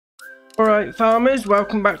Alright farmers,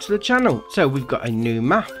 welcome back to the channel. So we've got a new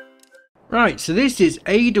map. Right, so this is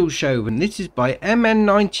Adelshoven. This is by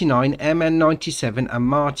MN99, MN97 and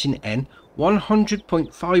Martin N.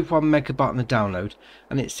 100.51 megabyte on the download.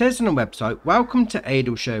 And it says on the website, welcome to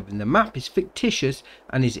Adelshoven. The map is fictitious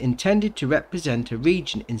and is intended to represent a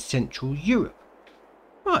region in Central Europe.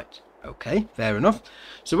 Right. Okay, fair enough.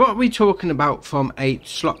 So what are we talking about from a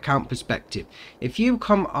slot count perspective? If you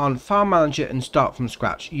come on Farm Manager and start from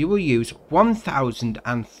scratch, you will use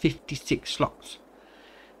 1056 slots.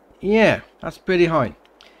 Yeah, that's pretty high.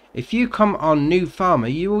 If you come on New Farmer,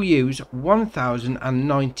 you will use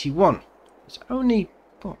 1091. It's only,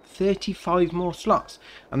 what, 35 more slots.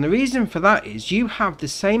 And the reason for that is you have the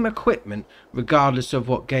same equipment regardless of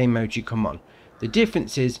what game mode you come on. The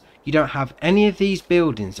difference is you don't have any of these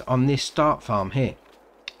buildings on this start farm here.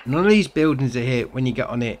 None of these buildings are here when you get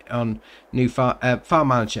on it on new farm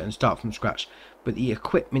manager and start from scratch, but the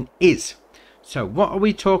equipment is. So what are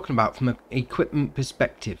we talking about from an equipment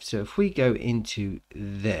perspective? So if we go into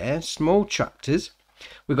there, small tractors,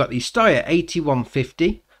 we've got the Steyr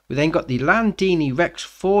 8150. We then got the Landini Rex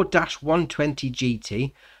 4-120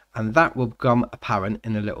 GT, and that will become apparent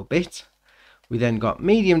in a little bit. We then got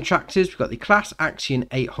medium tractors. We've got the Class Action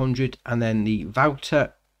 800 and then the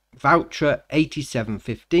Voucher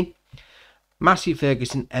 8750. Massey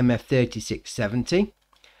Ferguson MF 3670.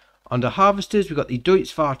 Under harvesters, we've got the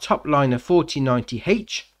Deutz-Fahr Topliner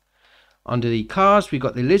 4090H. Under the cars, we've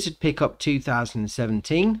got the Lizard Pickup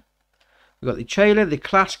 2017. We've got the trailer, the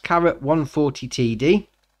Class Carrot 140 TD.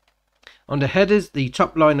 Under headers, the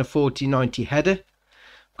Topliner 4090 header.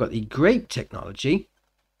 We've got the Grape technology.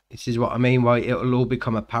 This is what I mean by it'll all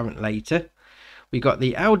become apparent later. We got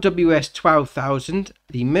the LWS 12,000,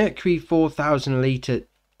 the Mercury 4,000 litre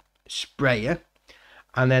sprayer,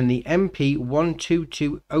 and then the MP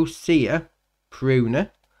 122 Osea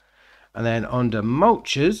pruner. And then under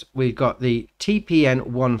mulchers, we've got the TPN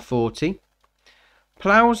 140.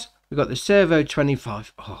 Plows, we've got the Servo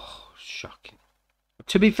 25. Oh, shocking.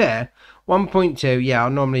 To be fair, 1.2, yeah, I'll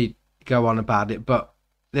normally go on about it, but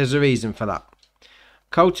there's a reason for that.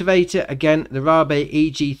 Cultivator, again, the Rabe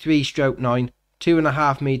EG3/9,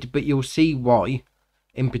 2.5 metre, but you'll see why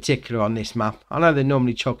in particular on this map. I know they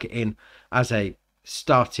normally chuck it in as a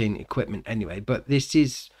starting equipment anyway, but this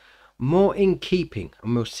is more in keeping,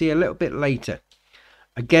 and we'll see a little bit later.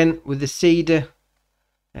 Again, with the Cedar,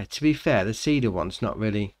 to be fair, the Cedar one's not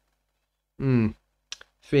really 3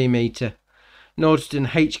 metre. Nordstrom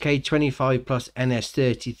HK25 plus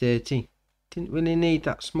NS3030. Didn't really need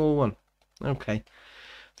that small one. Okay.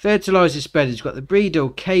 Fertilizer spreaders, we've got the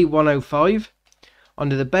Breedel K105.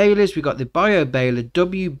 Under the balers, we've got the Bio Baler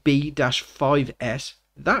WB-5S.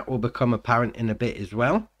 That will become apparent in a bit as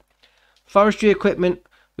well. Forestry equipment,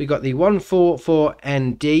 we got the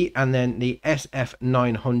 144ND and then the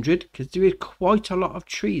SF900, because there is quite a lot of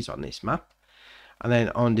trees on this map. And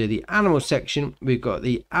then under the animal section, we've got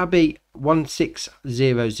the Abbey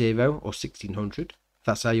 1600 or 1600, if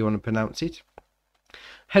that's how you want to pronounce it.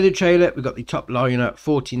 Header trailer, we've got the Topliner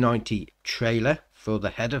 4090 trailer for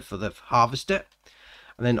the header for the harvester.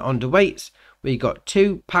 And then under weights, we got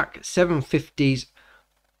 2 pack 750s.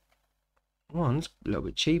 One's a little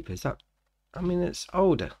bit cheaper. Is that? I mean, it's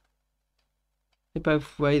older. They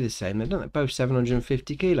both weigh the same. They don't. They're both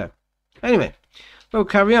 750 kilo. Anyway, we'll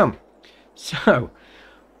carry on. So,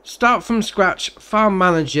 start from scratch. Farm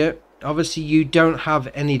manager. Obviously, you don't have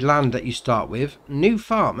any land that you start with. New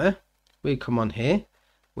farmer. We come on here.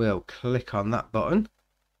 We'll click on that button.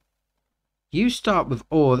 You start with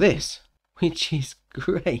all this, which is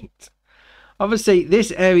great. Obviously,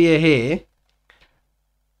 this area here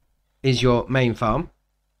is your main farm,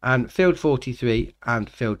 and field 43 and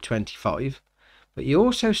field 25. But you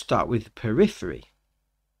also start with the periphery,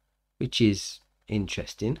 which is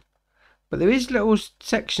interesting. But there is little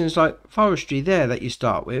sections like forestry there that you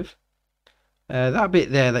start with. That bit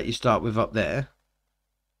there that you start with up there.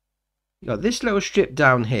 You got this little strip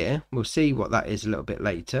down here. We'll see what that is a little bit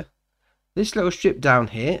later. This little strip down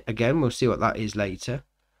here, again, we'll see what that is later.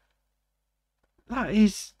 That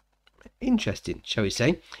is interesting, shall we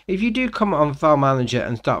say. If you do come on Farm Manager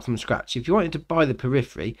and start from scratch, if you wanted to buy the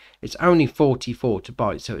periphery, it's only 44 to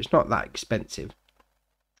buy, so it's not that expensive.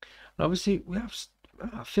 And obviously, we have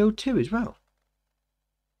field 2 as well.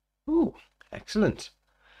 Oh, excellent.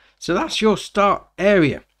 So that's your start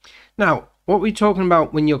area. Now, what we're talking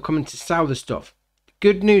about when you're coming to sell the stuff.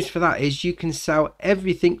 Good news for that is you can sell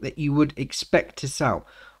everything that you would expect to sell.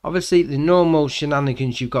 Obviously, the normal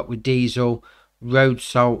shenanigans you've got with diesel, road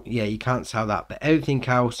salt, yeah, you can't sell that. But everything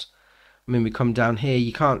else, I mean, we come down here,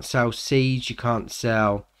 you can't sell seeds, you can't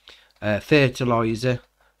sell fertilizer.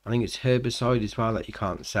 I think it's herbicide as well that you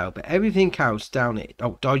can't sell. But everything else down here,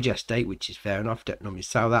 oh, digestate, which is fair enough. Don't normally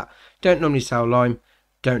sell that. Don't normally sell lime.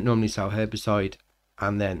 Don't normally sell herbicide.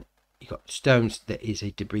 And then you got stones. There is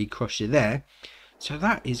a debris crusher there. So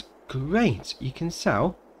that is great. You can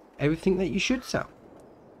sell everything that you should sell.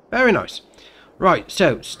 Very nice. Right,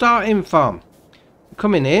 so starting farm.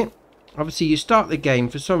 Come in here. Obviously, you start the game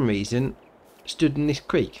for some reason stood in this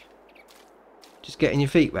creek. Just getting your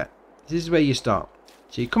feet wet. This is where you start.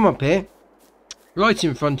 So you come up here. Right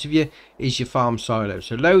in front of you is your farm silo.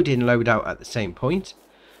 So load in, load out at the same point.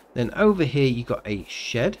 Then over here you got a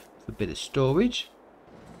shed for a bit of storage.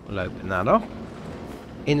 We'll open that up.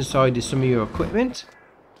 Inside is some of your equipment.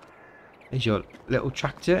 There's your little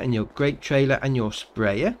tractor and your grape trailer and your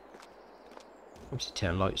sprayer. Obviously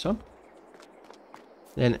turn lights on.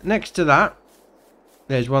 Then next to that,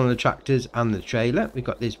 there's one of the tractors and the trailer. We've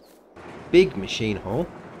got this big machine hall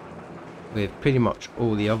with pretty much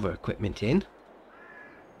all the other equipment in.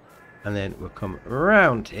 And then we'll come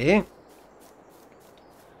around here.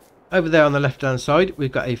 Over there on the left hand side,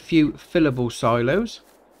 we've got a few fillable silos.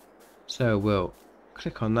 So we'll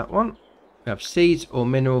click on that one. We have seeds or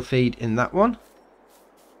mineral feed in that one.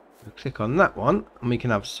 We'll click on that one and we can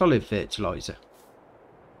have solid fertilizer.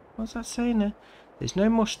 What's that saying there? There's no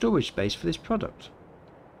more storage space for this product.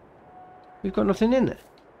 We've got nothing in there.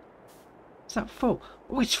 Is that full?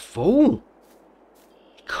 Oh, it's full.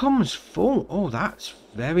 It comes full. Oh, that's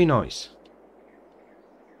very nice.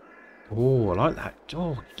 Oh, I like that.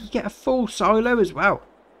 Oh, you get a full silo as well.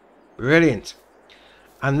 Brilliant.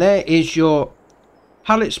 And there is your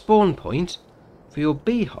pallet spawn point for your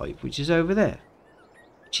beehive, which is over there.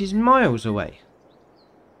 Which is miles away.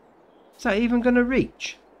 Is that even going to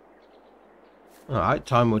reach? Alright,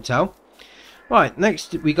 time will tell. Right,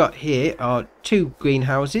 next we got here are 2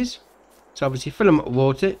 greenhouses. So obviously fill them up with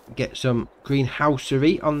water, get some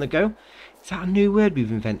greenhousery on the go. Is that a new word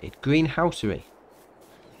we've invented? Greenhousery.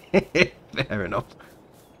 Fair enough.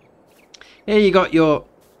 Here you got your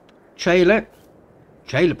trailer.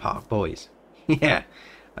 Trailer park, boys. Yeah.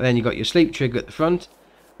 And then you got your sleep trigger at the front.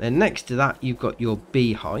 Then next to that you've got your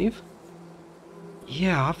beehive.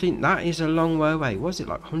 Yeah, I think that is a long way away. Was it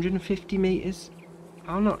like 150 meters?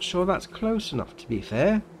 I'm not sure that's close enough, to be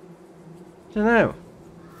fair. Don't know.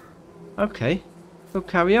 Okay, we'll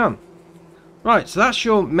carry on. Right, so that's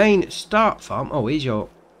your main start farm. Oh, here's your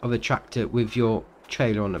other tractor with your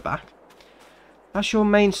trailer on the back. That's your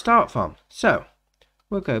main start farm. So,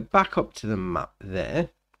 we'll go back up to the map there.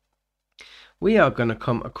 We are going to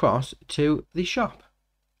come across to the shop.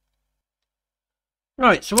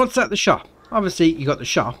 Right, so what's at the shop? Obviously, you got the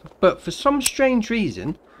shop, but for some strange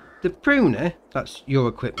reason, the pruner, that's your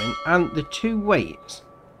equipment, and the 2 weights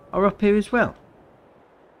are up here as well.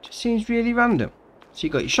 Just seems really random. So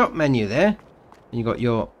you got your shop menu there, and you got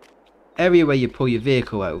your area where you pull your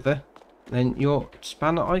vehicle over, and then your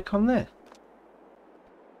spanner icon there.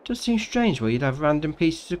 Just seems strange where you'd have random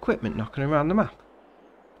pieces of equipment knocking around the map.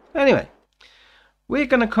 Anyway, we're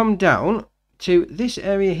going to come down to this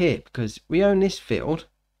area here because we own this field.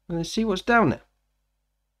 And let's see what's down there.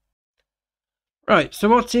 Right, so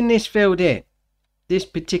what's in this field here? This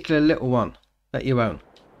particular little one that you own.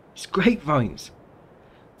 It's grapevines.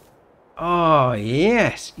 Oh,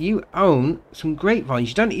 yes. You own some grapevines.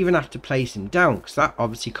 You don't even have to place them down because that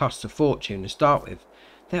obviously costs a fortune to start with.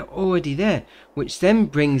 They're already there, which then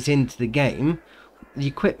brings into the game the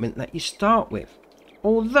equipment that you start with.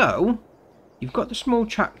 Although, you've got the small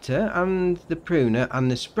tractor and the pruner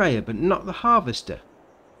and the sprayer, but not the harvester.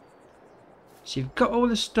 So you've got all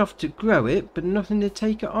the stuff to grow it, but nothing to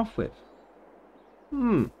take it off with.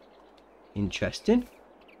 Interesting.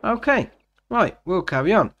 Okay, right, we'll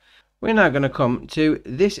carry on. We're now going to come to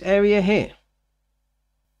this area here.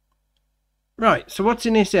 Right, so what's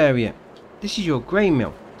in this area? This is your grain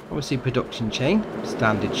mill. Obviously production chain.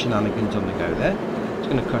 Standard shenanigans on the go there. It's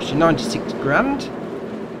going to cost you 96 grand.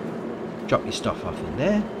 Drop your stuff off in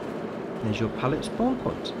there. There's your pallet spawn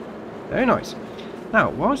point. Very nice. Now,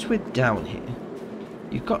 whilst we're down here,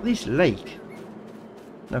 you've got this lake.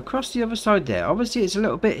 Now, across the other side there, obviously it's a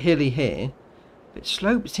little bit hilly here, but it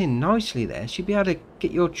slopes in nicely there. So you'll be able to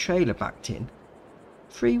get your trailer backed in.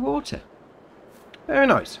 Free water. Very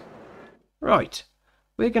nice. Right,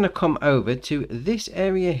 we're going to come over to this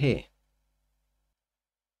area here.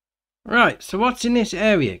 Right, so what's in this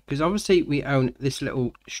area? Because obviously we own this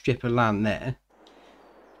little strip of land there.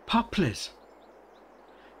 Poplars.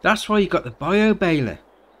 That's why you got the bio baler.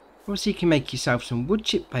 Obviously you can make yourself some wood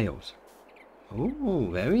chip bales. Oh,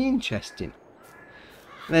 very interesting.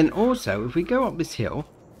 Then also, if we go up this hill,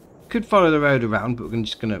 could follow the road around, but we're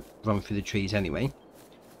just going to run through the trees anyway.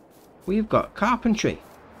 We've got carpentry.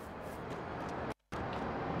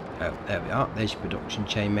 Oh, there we are. There's your production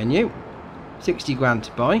chain menu. 60 grand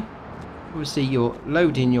to buy. Obviously, you're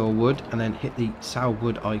loading your wood and then hit the sell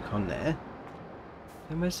wood icon there.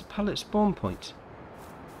 Then where's the pallet spawn point?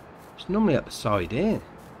 It's normally at the side here.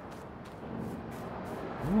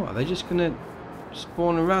 Oh, are they just going to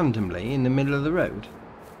spawn randomly in the middle of the road?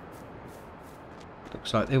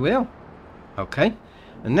 Looks like they will. Okay.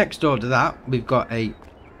 And next door to that, we've got a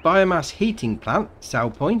biomass heating plant, sell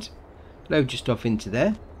point. Load your stuff into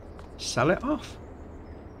there. Sell it off.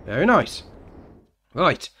 Very nice.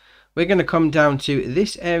 Right. We're going to come down to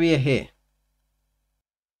this area here.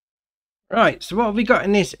 Right. So what have we got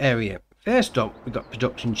in this area? First up, we've got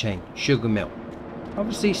production chain, sugar mill.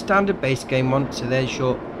 Obviously standard base game one. So there's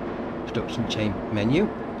your production chain menu.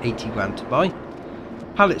 80 grand to buy.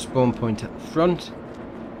 Pallet spawn point at the front.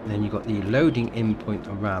 And then you've got the loading in point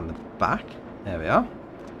around the back. There we are.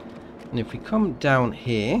 And if we come down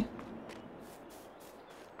here, we've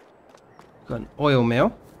got an oil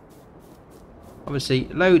mill. Obviously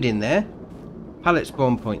load in there. Pallet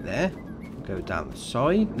spawn point there. Go down the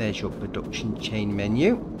side. There's your production chain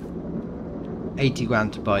menu. 80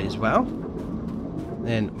 grand to buy as well.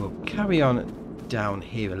 Then we'll carry on down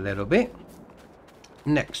here a little bit.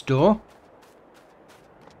 Next door,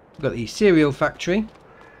 we've got the cereal factory.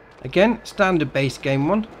 Again, standard base game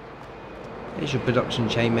one. Here's your production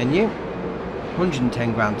chain menu.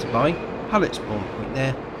 110 grand to buy. Pallet spawn point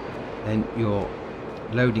there. Then your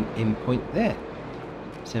loading in point there.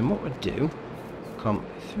 So then what we'll do, come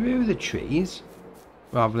through the trees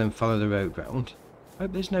rather than follow the road round.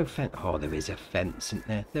 Hope there's no fence. Oh, there is a fence, isn't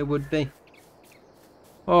there? There would be.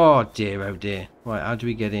 Oh dear, oh dear. Right, how do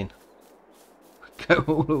we get in? Go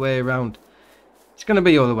all the way around. It's going to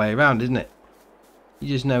be all the way around, isn't it? You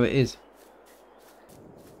just know it is.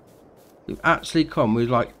 We've actually come, we're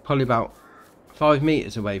like probably about 5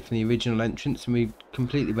 meters away from the original entrance and we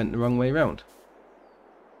completely went the wrong way around.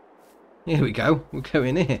 Here we go, we'll go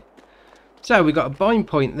in here. So we've got a bind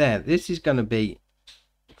point there. This is going to be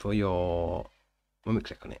for your, when we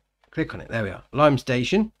click on it, there we are, lime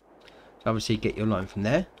station. So obviously get your lime from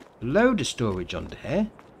there. Load of storage under here.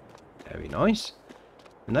 Very nice.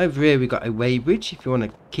 And over here we've got a weigh bridge if you want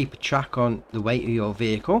to keep a track on the weight of your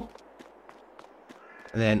vehicle.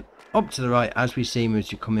 And then up to the right, as we see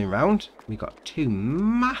as you're coming round, we've got 2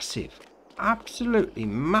 massive, absolutely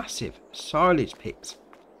massive silage pits.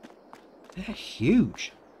 They're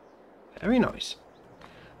huge. Very nice.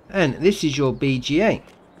 And this is your BGA.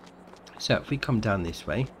 So if we come down this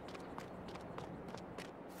way.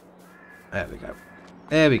 There we go.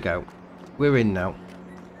 There we go. We're in now.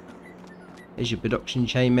 Here's your production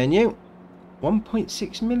chain menu.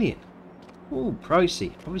 1.6 million. Oh,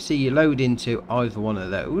 pricey. Obviously you load into either one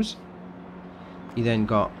of those. You then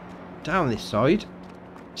got down this side.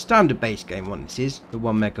 Standard base game one this is. The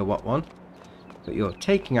 1 megawatt one. Got your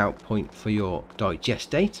taking out point for your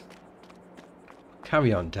digestate.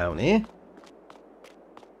 Carry on down here.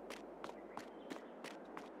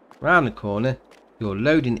 Round the corner. Your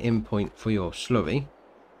loading in point for your slurry.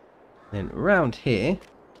 Then around here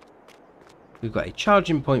we've got a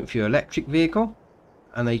charging point for your electric vehicle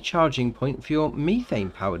and a charging point for your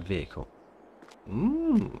methane powered vehicle.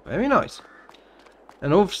 Very nice.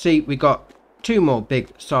 And obviously we got 2 more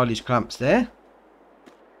big silage clamps there.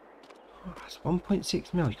 Oh, that's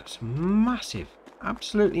 1.6 mil. You've got some massive,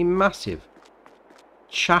 absolutely massive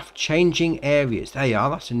chaff changing areas. There you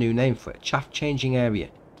are, that's a new name for it, chaff changing area.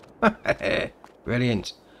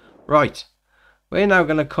 Brilliant. Right, we're now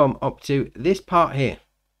going to come up to this part here.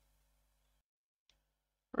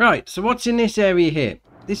 Right, so what's in this area here?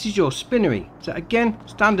 This is your spinnery. So again,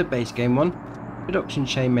 standard base game one. Production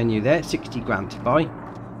chain menu there, 60 grand to buy.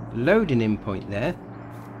 Loading in point there.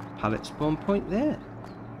 Pallet spawn point there.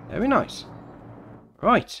 Very nice.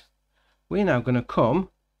 Right, we're now going to come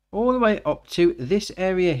all the way up to this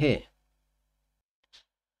area here.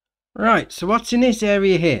 Right, so what's in this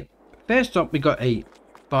area here? First up, we got a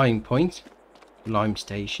buying point, lime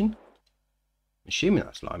station. I'm assuming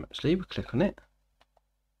that's lime actually. We'll click on it.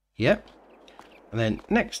 Yep. And then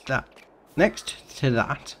next to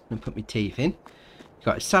that, and put my teeth in. You've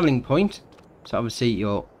got a selling point. So obviously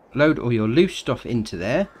you'll load all your loose stuff into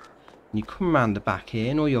there. And you come around the back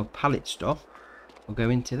here and all your pallet stuff will go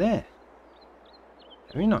into there.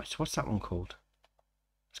 Very nice. What's that one called?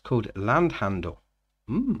 It's called land handle.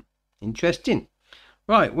 Interesting.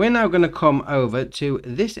 Right, we're now going to come over to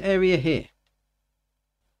this area here.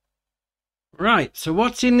 Right, so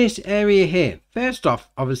what's in this area here? First off,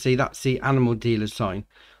 obviously that's the animal dealer sign.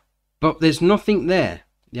 But there's nothing there.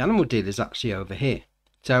 The animal dealer's actually over here.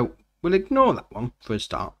 So we'll ignore that one for a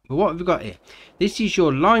start. But what have we got here? This is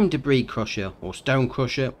your lime debris crusher or stone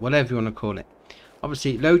crusher, whatever you want to call it.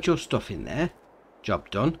 Obviously, load your stuff in there. Job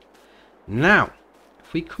done. Now,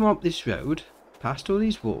 if we come up this road, past all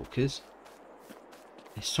these walkers,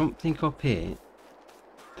 there's something up here.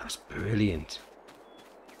 That's brilliant.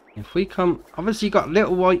 If we come, obviously you've got a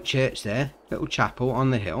little white church there, little chapel on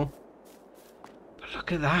the hill. But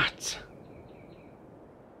look at that.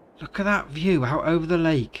 Look at that view out over the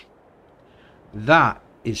lake. That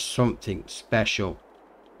is something special.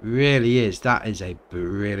 Really is. That is a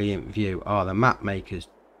brilliant view. Oh, the map maker's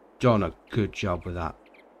done a good job with that.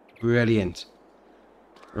 Brilliant.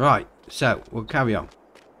 Right, so we'll carry on.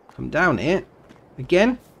 Come down here.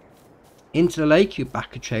 Again, into the lake. You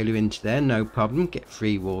back a trailer into there, no problem. Get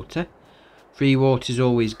free water. Free water is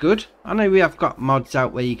always good. I know we have got mods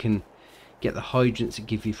out where you can get the hydrants that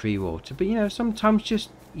give you free water. But, you know, sometimes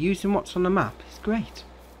just using what's on the map is great.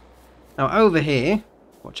 Now, over here,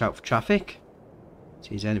 watch out for traffic.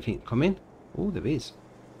 See, is anything coming? Oh, there is.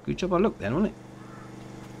 Good job I looked then, wasn't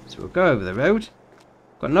it? So we'll go over the road.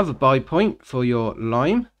 Got another buy point for your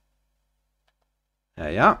lime.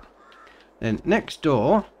 There you are. Then next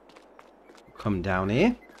door, come down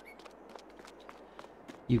here.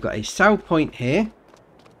 You've got a sell point here.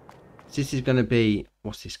 So this is going to be,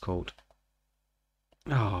 what's this called?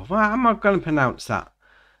 Oh, well, how am I going to pronounce that?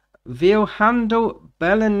 Vilhandel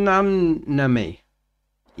Belenanami.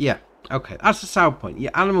 Yeah, okay, that's the sell point.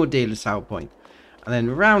 Your animal dealer sell point. And then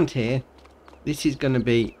around here, this is going to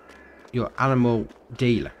be your animal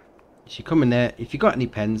dealer. So you come in there, if you've got any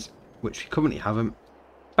pens, which we currently haven't,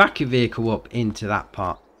 back your vehicle up into that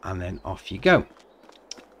part and then off you go.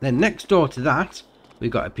 Then next door to that,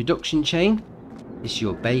 we've got a production chain. This is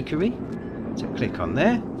your bakery. So click on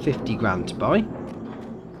there, 50 grand to buy.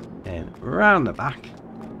 Then round the back,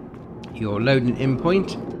 your loading in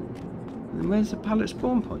point. And where's the pallet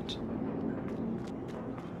spawn point?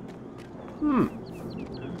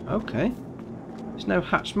 Okay. There's no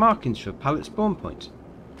hatch markings for a pallet spawn point.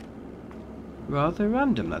 Rather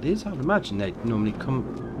random, that is. I'd imagine they'd normally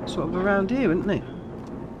come sort of around here, wouldn't they?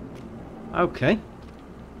 Okay.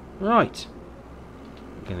 Right.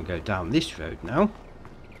 We're going to go down this road now.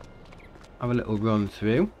 Have a little run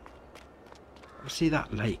through. See,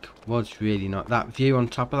 that lake was really nice. That view on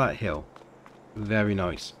top of that hill, very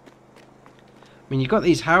nice. I mean, you've got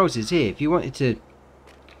these houses here. If you wanted to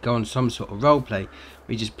go on some sort of role play,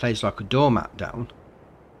 we just place like a doormat down,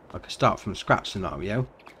 like a start from scratch scenario.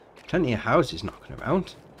 Plenty of houses knocking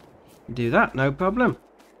around. You do that, no problem.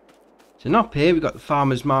 So up here we've got the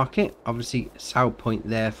farmers market, obviously a sell point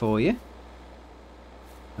there for you.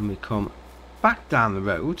 And we come back down the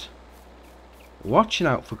road. Watching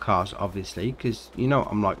out for cars, obviously, because you know what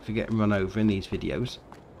I'm like for getting run over in these videos.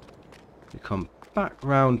 We come back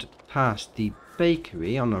round past the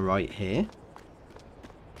bakery on the right here.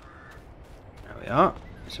 There we are.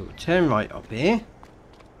 So we'll turn right up here.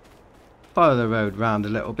 Follow the road round a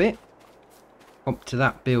little bit. Up to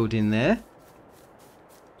that building there.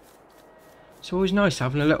 It's always nice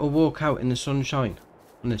having a little walk out in the sunshine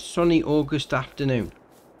on a sunny August afternoon.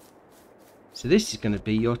 So this is going to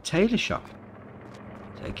be your tailor shop.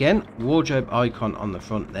 Again, wardrobe icon on the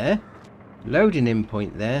front there, loading in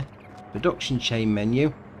point there, production chain menu,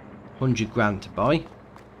 100 grand to buy,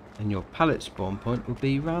 and your pallet spawn point will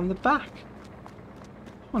be around the back.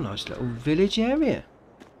 Oh, nice little village area.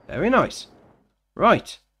 Very nice.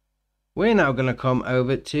 Right, we're now going to come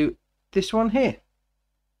over to this one here.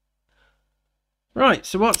 Right,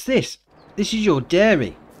 so what's this? This is your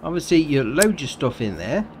dairy. Obviously, you load your stuff in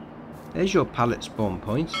there. There's your pallet spawn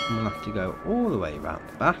point, and we'll have to go all the way around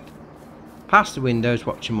the back, past the windows,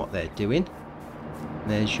 watching what they're doing.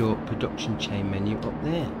 And there's your production chain menu up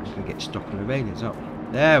there. We can get stuck on the railings, aren't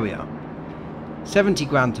we? There we are. 70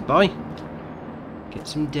 grand to buy. Get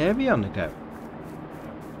some dairy on the go.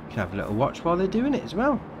 You can have a little watch while they're doing it as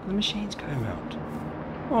well. The machine's going around.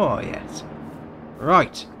 Oh yes.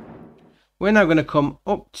 Right. We're now going to come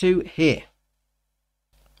up to here.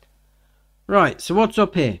 Right, so what's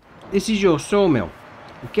up here? This is your sawmill.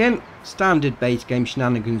 Again, standard base game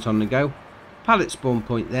shenanigans on the go. Pallet spawn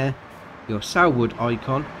point there. Your Salwood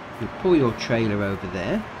icon. You pull your trailer over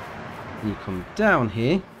there. And you come down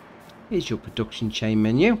here. Here's your production chain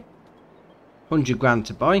menu. 100 grand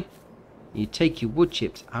to buy. You take your wood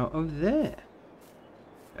chips out of there.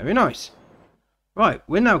 Very nice. Right,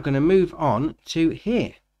 we're now going to move on to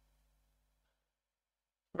here.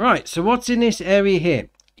 Right, so what's in this area here?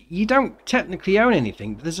 You don't technically own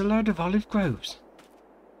anything, but there's a load of olive groves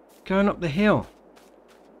going up the hill.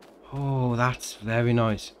 Oh, that's very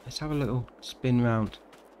nice. Let's have a little spin round.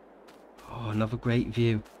 Oh, another great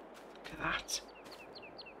view. at that.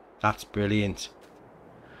 That's brilliant.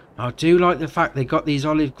 I do like the fact they got these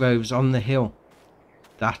olive groves on the hill.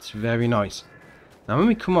 That's very nice. Now when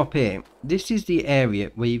we come up here, this is the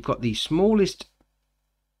area where you've got the smallest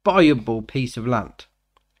buyable piece of land.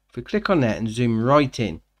 If we click on there and zoom right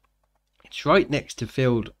in, it's right next to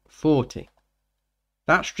field 40.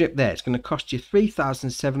 That strip there is going to cost you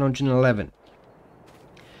 3,711.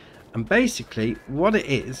 And basically what it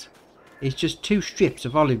is just 2 strips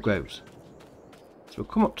of olive groves. So we'll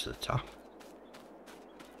come up to the top.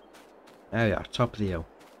 There we are, top of the hill.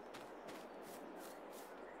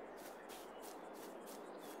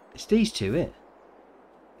 It's these two here.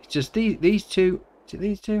 It's just these two. Is it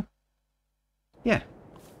these two? Yeah.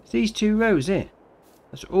 It's these 2 rows here.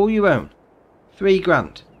 That's all you own. 3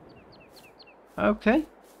 grand. Okay.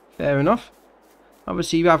 Fair enough.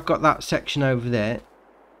 Obviously you have got that section over there.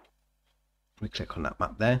 We click on that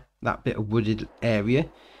map there. That bit of wooded area.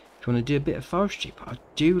 If you want to do a bit of forestry. But I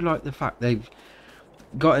do like the fact they've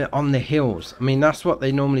got it on the hills. I mean, that's what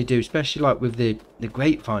they normally do, especially like with the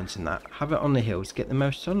grapevines and that. Have it on the hills to get the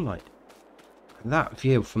most sunlight. And that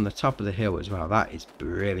view from the top of the hill as well, that is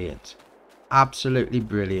brilliant. Absolutely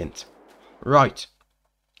brilliant. Right.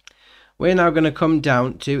 We're now going to come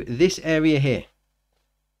down to this area here.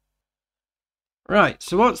 Right,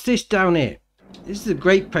 so what's this down here? This is a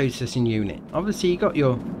grape processing unit. Obviously you got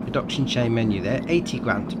your production chain menu there, 80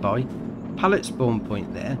 grand to buy, pallet spawn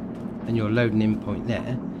point there, and your loading in point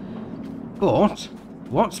there. But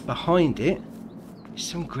what's behind it is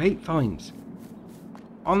some grapevines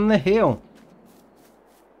on the hill.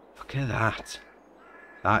 Look at that.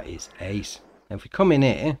 That is ace. Now if we come in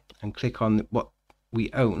here and click on what we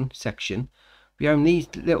own section, we own these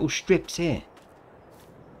little strips here.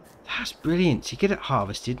 That's brilliant. You get it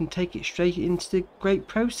harvested and take it straight into the grape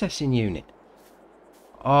processing unit.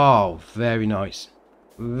 Oh, very nice.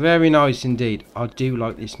 Very nice indeed. I do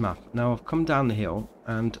like this map. Now I've come down the hill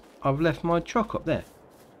and I've left my truck up there,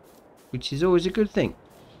 which is always a good thing.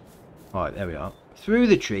 Right, there we are. Through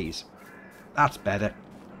the trees. That's better.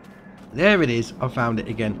 There it is. I found it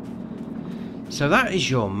again. So that is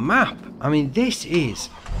your map. I mean, this is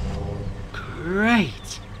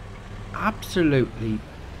great. Absolutely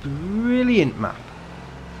brilliant map.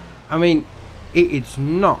 I mean, it's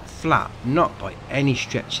not flat, not by any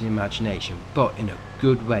stretch of the imagination, but in a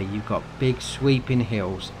good way. You've got big sweeping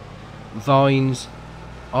hills, vines,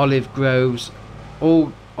 olive groves,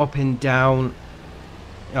 all up and down,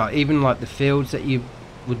 even like the fields that you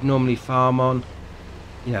would normally farm on.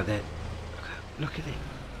 You know, they're, look at it,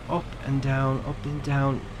 up and down, up and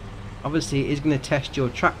down. Obviously it is going to test your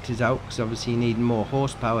tractors out, because obviously you need more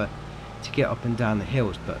horsepower to get up and down the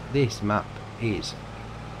hills, but this map is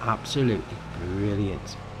absolutely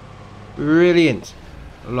brilliant. Brilliant.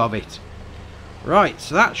 Love it. Right,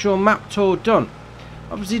 so that's your map tour done.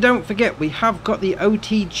 Obviously don't forget we have got the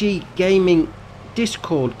OTG Gaming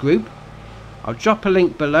Discord group. I'll drop a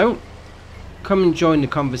link below. Come and join the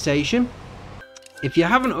conversation. If you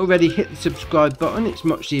haven't already, hit the subscribe button, it's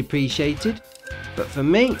muchly appreciated. But for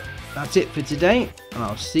me, that's it for today, and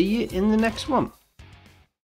I'll see you in the next one.